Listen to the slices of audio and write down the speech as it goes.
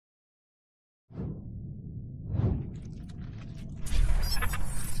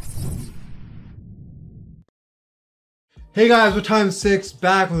Hey guys, we're Time 6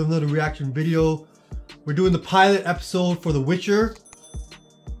 back with another reaction video. We're doing the pilot episode for The Witcher.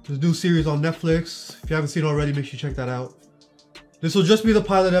 There's a new series on Netflix. If you haven't seen it already, make sure you check that out. This will just be the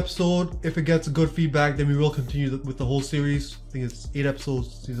pilot episode. If it gets good feedback, then we will continue with the whole series. I think it's 8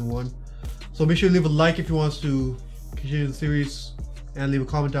 episodes, season 1. So make sure you leave a like if you want us to continue the series, and leave a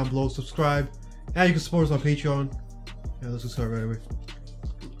comment down below, subscribe, and you can support us on Patreon. Yeah, let's just start right away.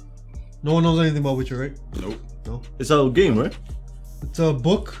 No one knows anything about Witcher, right? Nope. No? It's a game, right? It's a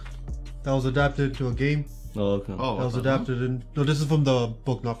book that was adapted to a game. Oh, okay. That was adapted in... No, this is from the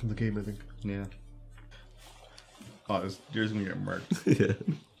book, not from the game, I think. Yeah. Oh, this deer's gonna get murked.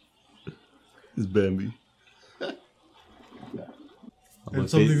 Yeah. It's Bambi. And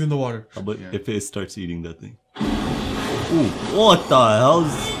something in the water. How about if it starts eating that thing? Ooh, what the hell?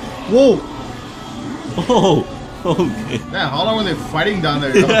 Whoa! Oh! Okay. Man, how long were they fighting down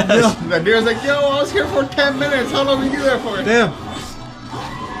there? Yeah. The deer's like, yo, I was here for 10 minutes. How long were you there for? Damn!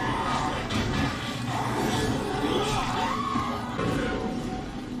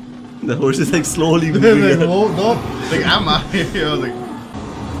 The horse is like slowly moving. Like, oh, no. Like, I'm out here. I was like,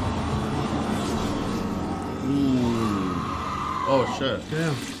 Ooh. oh shit.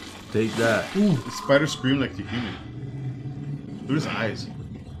 Damn. Take that. Ooh. The spider screamed like the human. Look at his eyes.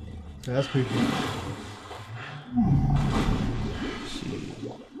 Yeah, that's creepy.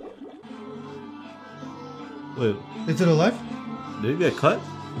 Wait, Is it alive? did it get cut?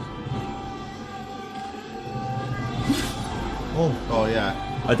 Oh, Oh yeah.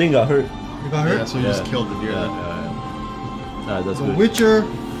 I think it got hurt. you got hurt? Yeah, so he just killed the deer. Nah, that's The good. Witcher.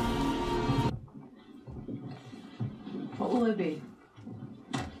 What will it be?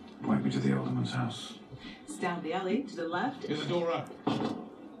 Point me to the alderman's house. It's down the alley to the left. Is the door up?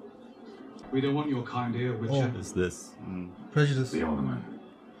 We don't want your kind here, Witcher. Oh. What is this? Prejudice. The alderman.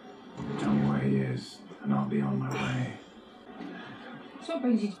 Tell me where he is, and I'll be on my way. So what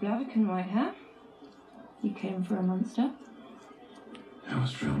brings you to Blaviken, Whitehair? You came for a monster? I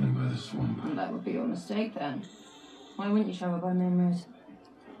was drowning by the swamp. Well, that would be your mistake then. Why wouldn't you travel by main road?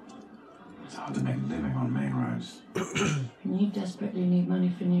 It's hard to make a living on main roads. And you desperately need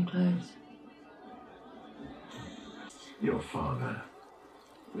money for new clothes. Your father,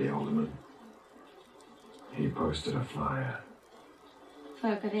 the alderman, he posted a flyer.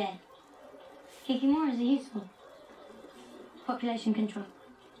 Folk of air. Kicking more is useful. Population control.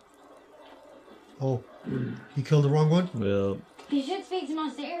 Oh, he killed the wrong one? Well, You should speak to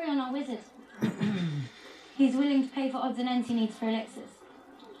Master Irion, our wizard. He's willing to pay for odds and ends he needs for elixirs.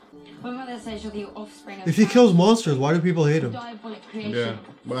 My mother says you're the offspring of... If he kills monsters, why do people hate him? diabolic creation. Yeah.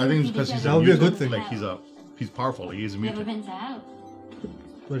 But I think it's because he's That would be a mutant. good thing. Like he's powerful. Like, he's a Never mutant. been to hell.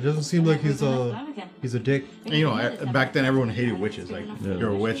 But it doesn't seem like he's a dick. And you know, back then everyone hated witches. Like, Yeah. you're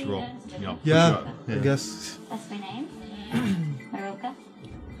a witch, bro. You know, Yeah, yeah. I guess. That's my name. Marilka.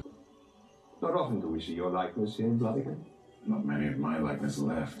 Not often do we see your likeness here in Blaviken. Not many of my likeness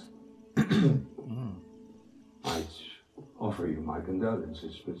left. I'd offer you my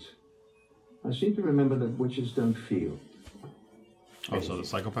condolences, but I seem to remember that witches don't feel. Oh, so the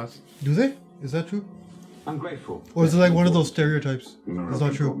psychopaths? Do they? Is that true? I'm grateful. Or is it like one of those stereotypes? Marilka It's not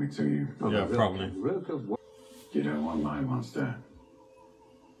brought true. me to you. Yeah, probably. Rilke, You don't want my monster.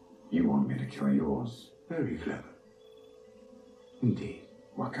 You want me to kill yours. very clever. Indeed,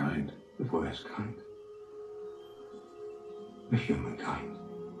 What kind? the worst kind. The humankind.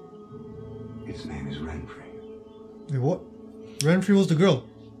 Its name is Renfrey. Wait, what? Renfrey was the girl.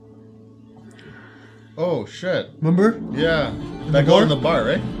 Oh shit. Remember? Yeah. the That girl bar? in the bar,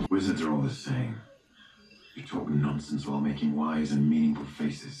 right? Wizards are all the same. You talk nonsense while making wise and meaningful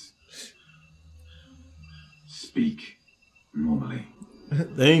faces. Speak normally.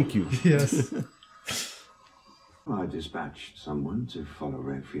 thank you. Yes. I dispatched someone to follow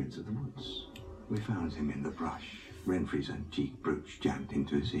Renfrey into the woods. We found him in the brush. Renfrey's antique brooch jammed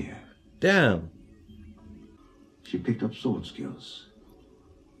into his ear. Damn. She picked up sword skills.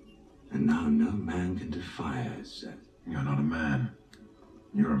 And now no man can defy her, said. You're not a man.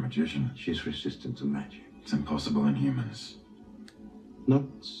 You're a magician. She's resistant to magic. It's impossible in humans. Not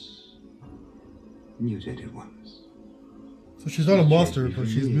mutated ones. So she's not a monster, Chased me but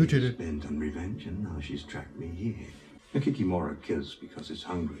for she's years, mutated. Bent on revenge, and now she's tracked me here. The Kikimora kills because it's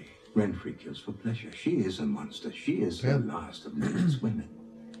hungry. Renfrey kills for pleasure. She is a monster. She is the last of Lilith's women.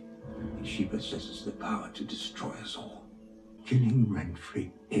 And she possesses the power to destroy us all. Killing Renfrey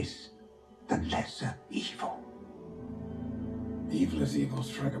is the lesser evil. Evil is evil,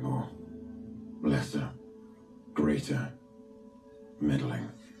 Stragabor. Lesser, greater, middling.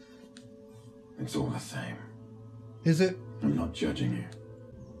 It's all the same. Is it? I'm not judging you.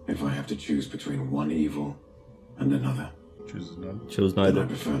 If I have to choose between one evil and another, Chooses none. Chose Then I neither.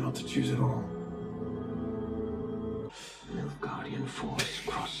 prefer not to choose at all. No guardian force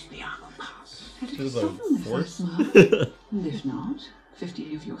cross the armor pass. Choose a force. And if not,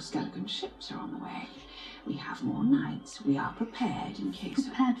 50 of your skeleton ships are on the way. We have more knights. We are prepared in case of...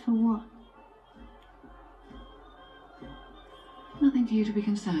 Prepared for what? Nothing for you to be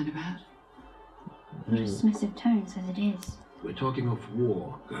concerned about. Your dismissive tone says it is. We're talking of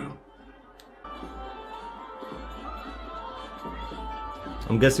war, girl.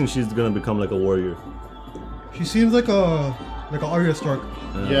 I'm guessing she's gonna become like a warrior. She seems like a Arya Stark.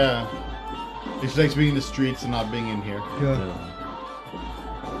 Yeah. She likes being in the streets and not being in here. Yeah.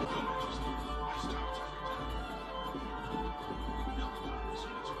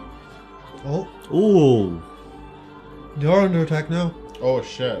 Oh, Ooh. they are under attack now. Oh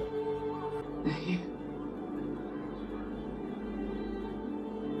shit. They're here.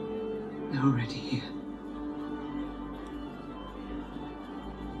 They're already here.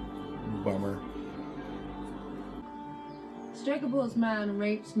 Bummer. Stragabor's man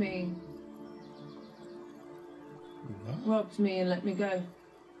raped me, robbed me, and let me go.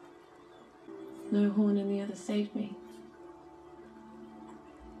 No horn in the other saved me.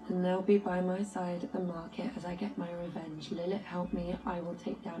 And they'll be by my side at the market as I get my revenge. Lilith, help me. I will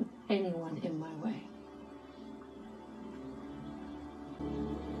take down anyone in my way.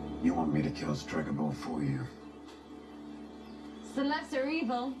 You want me to kill Stragabor for you? It's the lesser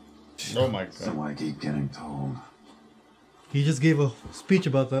evil. Oh my god. So I keep getting told. He just gave a speech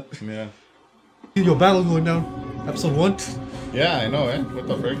about that. Yeah. Your battle going down. Episode 1. Yeah, I know, eh? What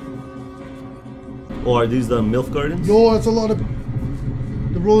the frick? Oh, are these the MILF Gardens? Yo, that's a lot of...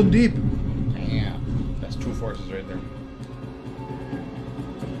 They're rolling deep. Damn. That's 2 forces right there.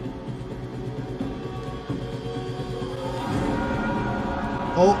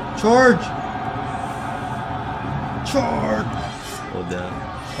 Oh, charge! Charge! Oh damn.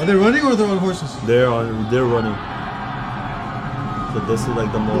 Are they running or are they on horses? They're running. So this is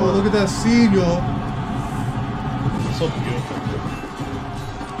like the more. Oh, look at that scene, yo. So beautiful.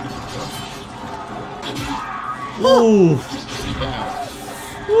 Ooh. Damn.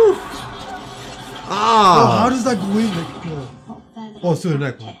 Oh, Ah. how does that go in? Like, yo. Oh, it's through the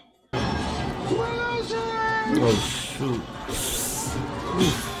neck. Oh shoot.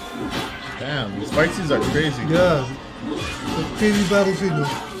 Damn, these fight scenes are crazy. Yeah. The crazy battle scene, yo.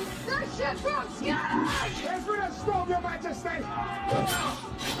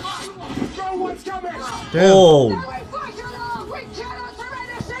 Damn. Oh.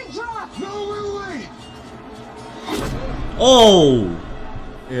 Oh.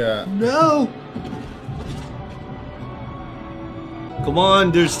 Yeah. No! Come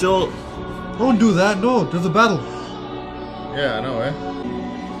on, there's still. Don't do that, no. There's a battle. Yeah, I know,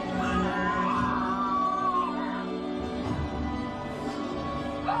 eh?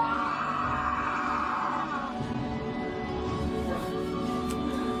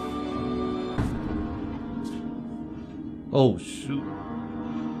 Oh shoot.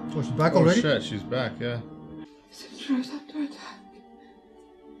 Oh, she's back Oh already? shit, she's back, yeah. Citro's under attack.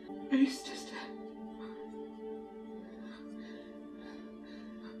 East is dead.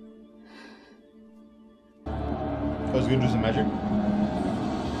 I was gonna do some magic.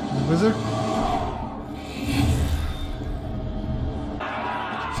 The wizard?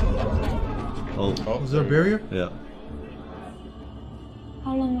 Oh. Oh, Is there a barrier? Yeah.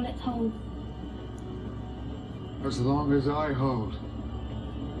 How long will it hold? As long as I hold.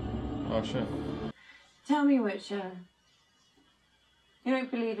 Oh shit. Tell me, Witcher. You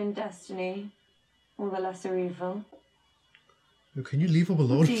don't believe in destiny or the lesser evil? Yo, can you leave him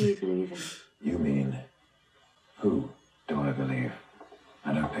alone? What do you believe in? You mean, who do I believe?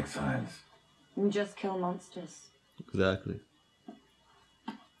 I don't pick sides. You just kill monsters. Exactly.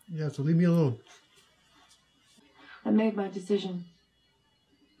 Yeah, so leave me alone. I made my decision.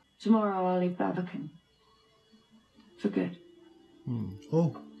 Tomorrow I'll leave Babacan. For good.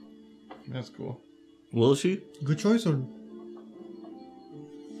 Oh, That's cool. Will she? good choice or...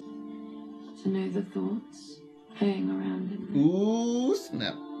 To know the thoughts playing around in me. Ooh,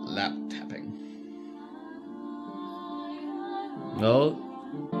 snap. Lap tapping. No.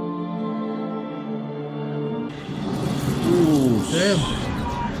 Ooh. Damn.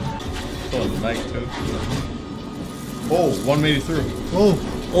 Oh, nice, too. Oh, one made it through. Oh,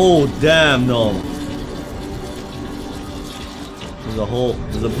 Oh damn no. There's a hole.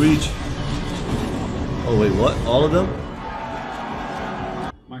 There's a breach. Oh wait, what? All of them?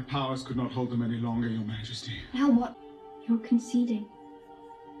 My powers could not hold them any longer, Your Majesty. Now what? You're conceding.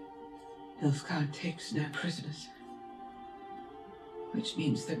 Nilfgaard takes no prisoners. Which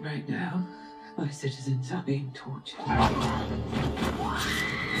means that right now, My citizens are being tortured.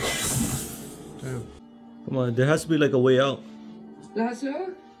 Damn. Come on, there has to be like a way out.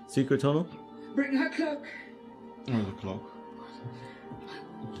 Laszlo, Secret tunnel? bring her cloak. Where's the cloak?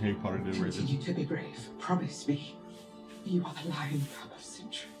 Harry Potter did right Continue to be brave. Promise me. You are the lion cub of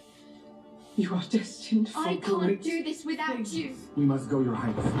Century. You are destined for I can't great do this without you. We must go, Your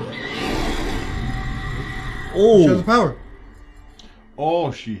Highness. She has Oh, the power.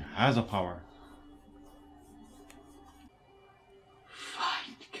 Oh, she has a power.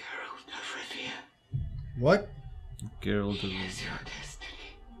 Find Geralt of Rivia. What? Geralt. He is your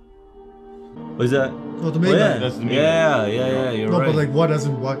destiny. What is that? Oh, the main Oh, guy. yeah. That's the main Yeah, guy. yeah, you're No, right. but like what as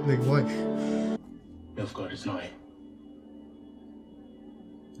in what? Like what? Nilfgaard is nigh.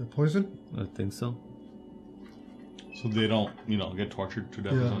 The poison? I think so. So they don't, you know, get tortured to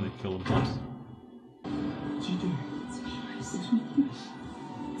death Yeah. when they kill themselves. What'd you do? It's okay.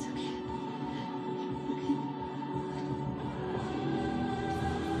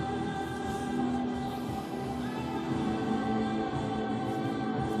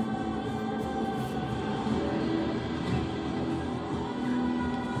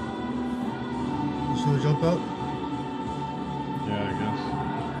 Just gonna jump out? Yeah, I guess.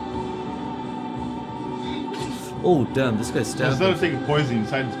 Oh, damn, this guy So stabbed instead him. of taking poison, he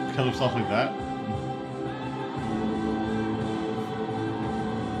decided to kill himself like that.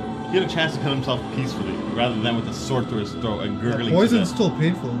 He had a chance to kill himself peacefully, rather than with a sword through his throat and gurgling to Poison's death. still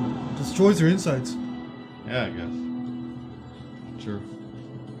painful. Destroys your insides. Yeah, I guess. Sure.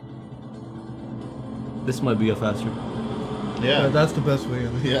 This might be a faster. Yeah, Yeah. that's the best way. I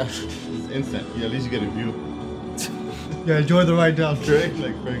think. Yeah. It's instant. Yeah, at least you get a view. Yeah, enjoy the ride down. Drake,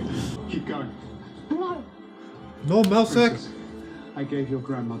 like Frank. Keep going. No mouse sack. Princess, I gave your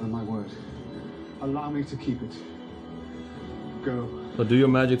grandmother my word. Allow me to keep it. Go. But do your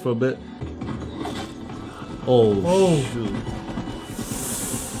magic for a bit. Oh, Oh. shoot.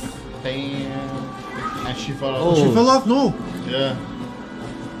 Damn. And she fell Oh. off. She fell off? No. Yeah.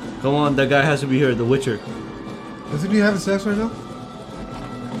 Come on, that guy has to be here, the Witcher. Isn't he having sex right now?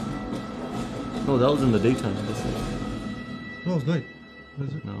 No, that was in the daytime. This is... No, it's night.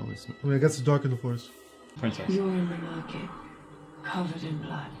 Is it? No, it's not. I mean, I guess it's dark in the forest. Princess. You're in the market, covered in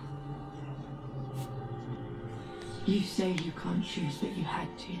blood. You say you can't choose, but you had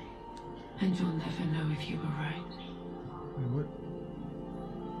to. And you'll never know if you were right. Wait, what?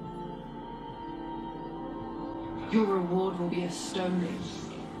 Your reward will be a stoning.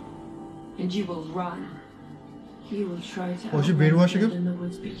 And you will run. You will try to Oh, is she outrun brainwashing death him? in the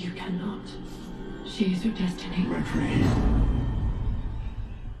woods, but you cannot. She is your destiny.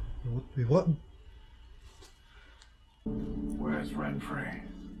 Wait, what? Where's Renfrey?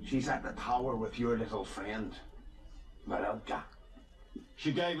 She's at the tower with your little friend, Marilka.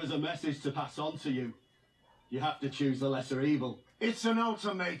 She gave us a message to pass on to you. You have to choose the lesser evil. It's an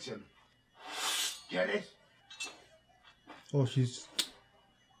ultimatum. Get it? Oh, she's.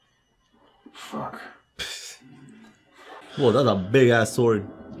 Fuck. Whoa, that's a big ass sword.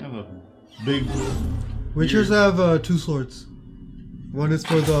 I have a big. Witchers have 2 swords. One is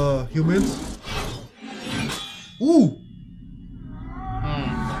for the humans. Ooh!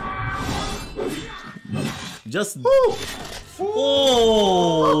 Just. Ooh!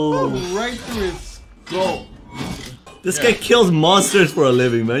 Oh! Right through his skull. This guy kills monsters for a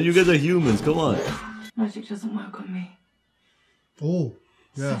living, man. You guys are humans. Come on. Magic doesn't work on me. Oh,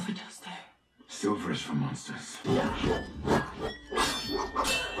 yeah. Silver does though. Silver is for monsters.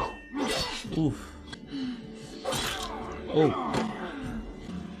 Oof. Oh.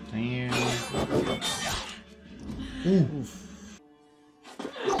 Damn. Ooh.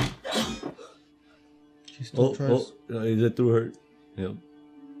 She still Oh, tries. is it through her? Yep.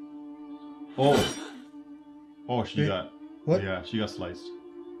 Oh. Oh, she Wait, got. what? Yeah, she got sliced.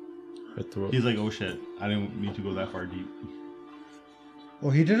 Her throat. He's like, oh shit, I didn't mean to go that far deep. Oh,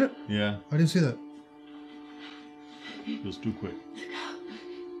 he did it? Yeah, I didn't see that. it was too quick.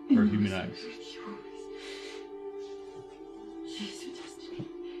 For human eyes. She's your destiny.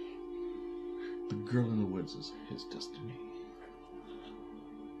 The girl in the woods is his destiny.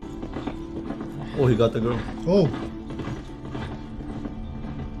 Oh, he got the girl. Oh,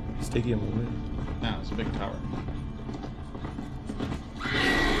 He's taking him away. Nah, it's a big tower.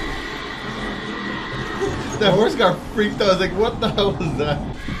 That horse got freaked out. I was like, what the hell was that?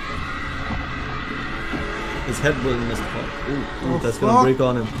 His head was messed up. Ooh, Oh, that's gonna fuck. break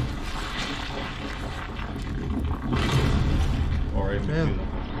on him. Alright, Damn.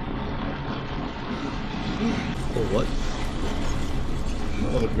 Oh, what?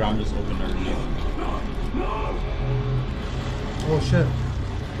 Oh, the ground just opened underneath. oh shit.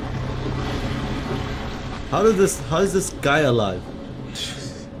 How is this guy alive?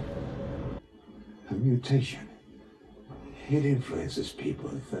 A mutation. It influences people.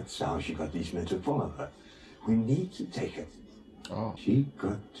 That's how she got these men to follow her. We need to take it. Oh. She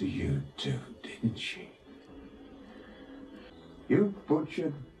got to you too, didn't she? You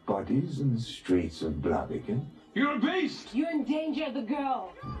butchered bodies in the streets of Blaviken. You're a beast! You endangered the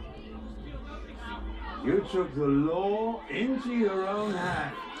girl. You took the law into your own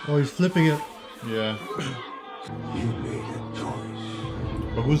hands. Oh, he's flipping it. Yeah. You made a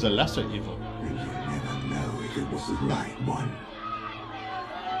choice. But who's the lesser evil? And you never know if it was the right one.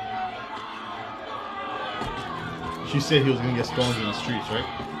 She said he was gonna get stoned in the streets, right?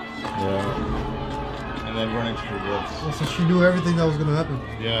 Yeah. And then run into the woods. Oh, so she knew everything that was gonna happen.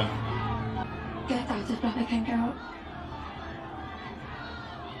 Yeah. Get out of Blaviken, girl.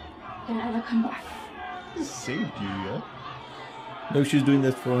 Don't ever come back. He saved you, yeah? Maybe she's doing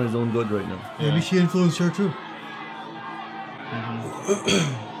this for his own good right now. Maybe she influenced her too.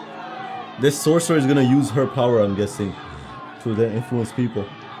 This sorcerer is gonna use her power, I'm guessing, to then influence people.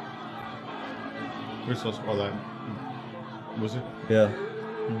 We're supposed to call that wizard? Yeah.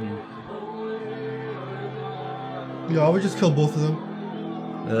 Yeah, I would just kill both of them.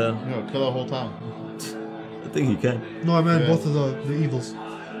 Yeah. No, kill the whole town. I think he can. No, I meant Yeah. both of the evils.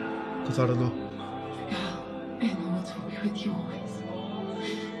 Because I don't know. And the ones will be with you always.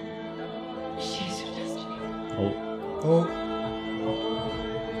 She is your destiny. Oh. Oh.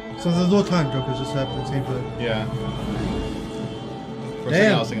 So there's no time jump, it just happened at the same time. Yeah. For a second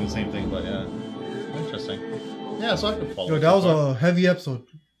Damn. I was thinking the same thing, but yeah. Interesting. Yeah, so I can follow. Yo, it that so was far. a heavy episode.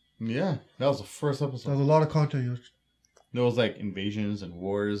 Yeah, that was the first That episode. was a lot of content. Yo. There was like invasions and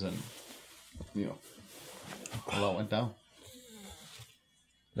wars and, you know, a lot went down.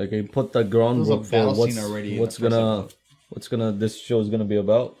 Like he put the There groundwork was a for battle what's scene already in what's the first gonna episode. what's gonna this show is gonna be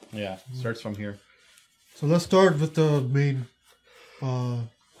about. Yeah, starts from here. So let's start with the main.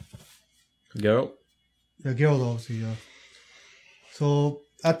 Geralt. Yeah, Geralt obviously. Yeah. So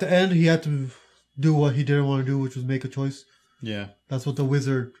at the end, he had to do what he didn't want to do, which was make a choice. Yeah. That's what the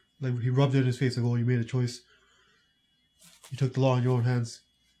wizard, like, he rubbed it in his face and go, "You made a choice. You took the law in your own hands."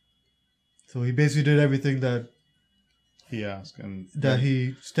 So he basically did everything that He asked, and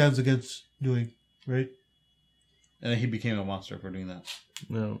he stands against doing, right? and then he became a monster for doing that.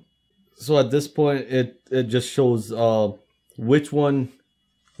 Yeah. So at this point, it just shows which one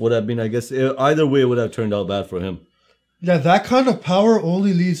would have been. I guess either way would have turned out bad for him. Yeah, that kind of power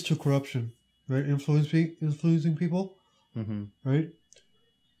only leads to corruption, right? Influencing people, Mm-hmm. right?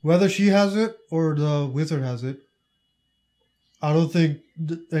 Whether she has it or the wizard has it, I don't think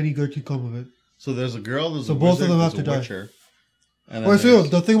any good can come of it. So there's a girl, there's So a both of wizard, them there's have a to die. witcher, and Well, then so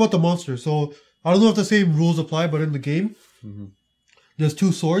the thing about the monster, so I don't know if the same rules apply, but in the game, there's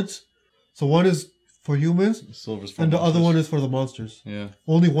two swords. So one is for humans, Silver's for and the other monsters. one is for the monsters. Yeah.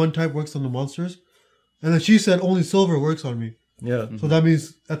 Only one type works on the monsters. And then she said only silver works on me. Yeah. So that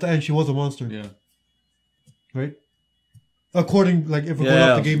means at the end she was a monster. Yeah. Right? According, like, if we're going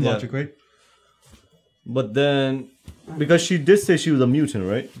off the game logic, right? But then, because she did say she was a mutant,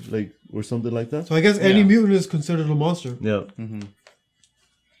 right? Like, or something like that. So I guess any Yeah. mutant is considered a monster. Yeah.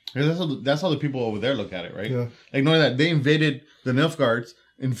 That's how the people over there look at it, right? Yeah. Like knowing that they invaded the Nilfgaards,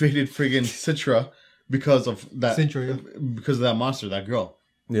 invaded friggin' Citra because of that. Sintra, yeah. Because of that monster, that girl.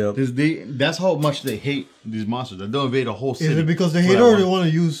 Yeah. That's how much they hate these monsters. That they'll invade a whole city. Is it because they for hate that her or one. they want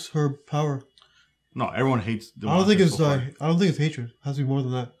to use her power? No, everyone hates the I don't think monsters it's so far. I don't think it's hatred. It has to be more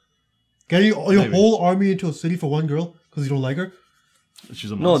than that. Getting your Maybe. whole army into a city for one girl because you don't like her?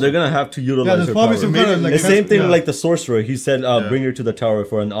 She's a monster. No, they're gonna have to utilize there's her probably power. some kind of, like, the same thing yeah. like the sorcerer. He said, "Bring her to the tower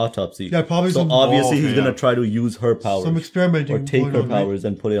for an autopsy." Yeah, probably So some- obviously Oh, okay, he's gonna yeah. try to use her powers, Some experimenting or take going her on, right? powers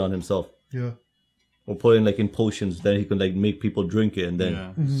and put it on himself, Yeah. or put it like in potions. Then he can like make people drink it, and then Yeah,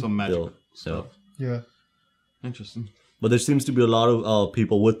 Mm-hmm. some magic they'll- stuff. Yeah. Interesting. But there seems to be a lot of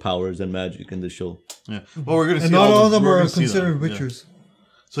people with powers and magic in this show. Yeah. Well, we're gonna see. And not all of them we're are gonna see considered them. Yeah. witchers.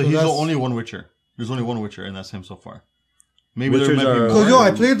 So So he's the that's- only one witcher. There's only one witcher, and that's him so far. Maybe there Witchers might be are- more. Because,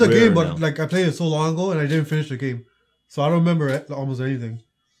 I played the Rare game, but, now. like, I played it so long ago and I didn't finish the game. So I don't remember almost anything.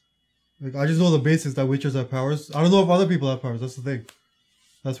 Like, I just know the basics that witchers have powers. I don't know if other people have powers. That's the thing.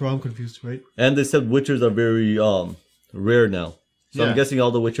 That's where I'm confused, right? And they said witchers are very rare now. So Yeah. I'm guessing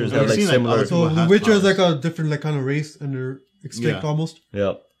all the witchers I've have like seen, like, similar. other So people the have witcher is powers. like a different, like, kind of race and they're extinct Yeah. almost.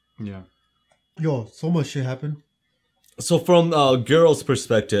 Yeah. Yeah. Yo, so much shit happened. So from Geralt's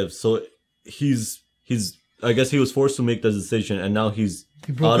perspective, so he's I guess he was forced to make the decision, and now he's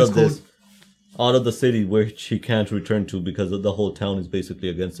He broke out his of this, code. out of the city where he can't return to because the whole town is basically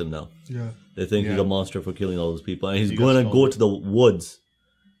against him now. Yeah. They think he's Yeah. a monster for killing all those people, and he's He going got to go stolen. to the woods,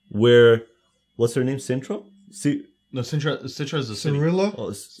 where what's her name, Sintra? See, No, Citra is the city. Cirilla?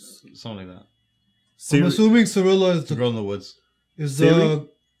 oh, Something like that. I'm assuming Cirilla is The girl in the woods.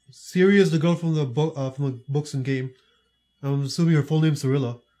 Siri is the girl from the books and game. I'm assuming her full name's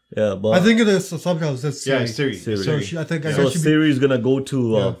Cirilla. yeah, but I think it is subtitle says Siri. Yeah, Siri. So I think I so guess she Siri's gonna go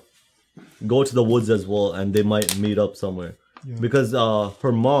to the woods as well, and they might meet up somewhere because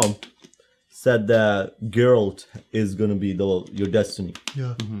her mom said that Geralt is gonna be your destiny.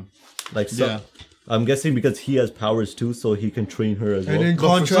 Yeah. Like so, I'm guessing because he has powers too, so he can train her as well. And in But for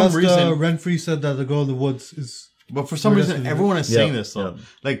contrast, some reason- Renfrey said that the girl in the woods is. But for some Your reason, destiny. everyone is saying Yeah, this though. yeah.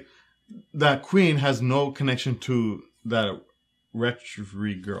 Like that queen has no connection to that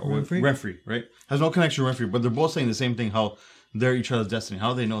referee girl. Renfrey? Renfrey, right? Has no connection to Renfrey, but they're both saying the same thing. How they're each other's destiny. How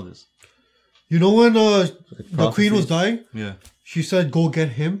do they know this? You know when the queen was prophecies. dying, Yeah, she said, "Go get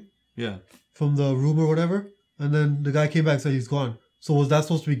him yeah. from the room or whatever," and then the guy came back and said he's gone. So was that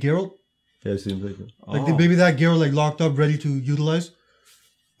supposed to be Geralt? Yeah, it seems like it. Like maybe that Geralt like locked up, ready to utilize,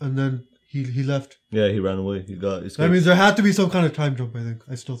 and then he left. Yeah, he ran away. He got escaped. That means there had to be some kind of time jump.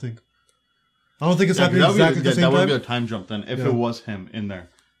 I still think. I don't think it's happening exactly at the same that would time. be a time jump then if Yeah. it was him in there.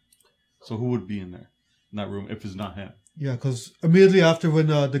 So who would be in there, in that room, if it's not him? Yeah, because immediately after when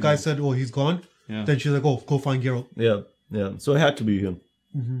the guy said, "Oh, he's gone," Yeah. then she's like, "Oh, go find Geralt." Yeah, yeah. So it had to be him.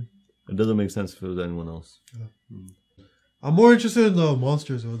 Mm-hmm. It doesn't make sense if it was anyone else. I'm more interested in the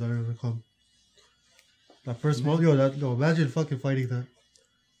monsters though that are gonna come. That first monster, imagine fucking fighting that.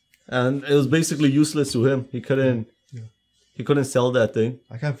 And it was basically useless to him. He couldn't. Yeah. He couldn't sell that thing.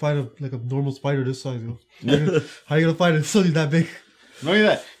 I can't fight a normal spider this size. How you gonna fight it? It's only that big. Not only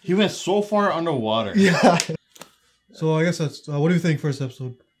that, he went so far underwater. Yeah. So I guess that's. What do you think? First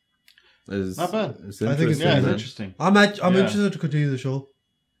episode. It's, Not bad. It's I think it's interesting. Yeah, it's man. interesting. I'm Yeah. interested to continue the show,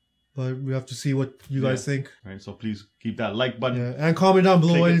 but we have to see what you guys think. Right, so please keep that like button. Yeah, and comment down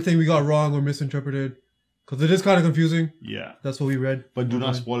below Click it. anything we got wrong or misinterpreted, because it is kind of confusing. Yeah. That's what we read. But do not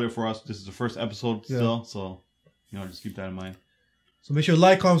online. spoil it for us. This is the first episode Yeah. still, so just keep that in mind. So make sure to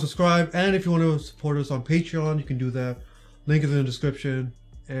like, comment, subscribe, and if you want to support us on Patreon, you can do that. Link is in the description,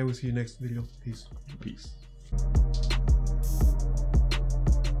 and we'll see you next video. Peace. Peace.